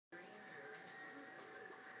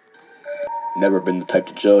Never been the type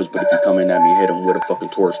to judge, but if you coming at me, hit him with a fucking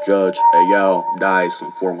torch, judge. Hey yo,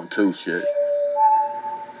 Dicem, 412 shit.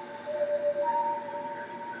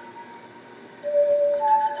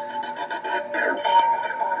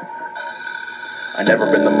 I never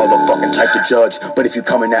been the motherfucking type to judge, but if you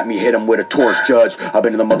coming at me, hit him with a torch, judge. I've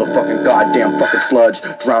been in the motherfucking goddamn fucking sludge,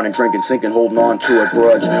 drowning, drinking, sinking, holding on to a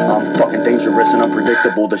grudge. I'm fucking dangerous and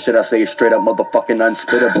unpredictable. The shit I say is straight up motherfucking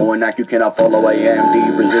unspittable. An act you cannot follow, I am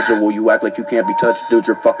the residual. You act like you can't be touched, dude,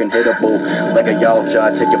 you're fucking hittable. Like a Yalcha,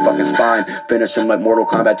 I take your fucking spine, finish him like Mortal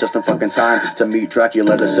Kombat just in fucking time. To meet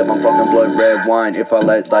Dracula, to sip on fucking blood red wine. If I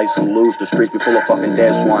let Dicem loose, the streets be full of fucking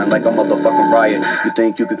dead swine, like a motherfucking riot. You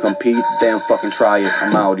think you could compete? Damn fucking try it.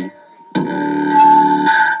 I'm outie.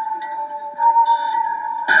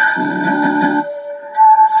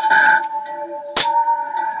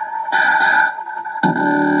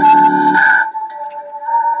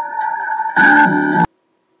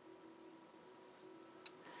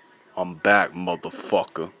 I'm back,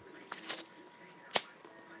 motherfucker.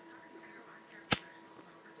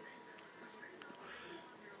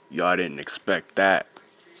 Y'all didn't expect that.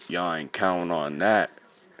 Y'all ain't counting on that.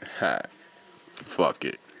 Fuck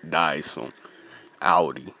it. Dicem.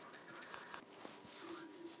 Outie.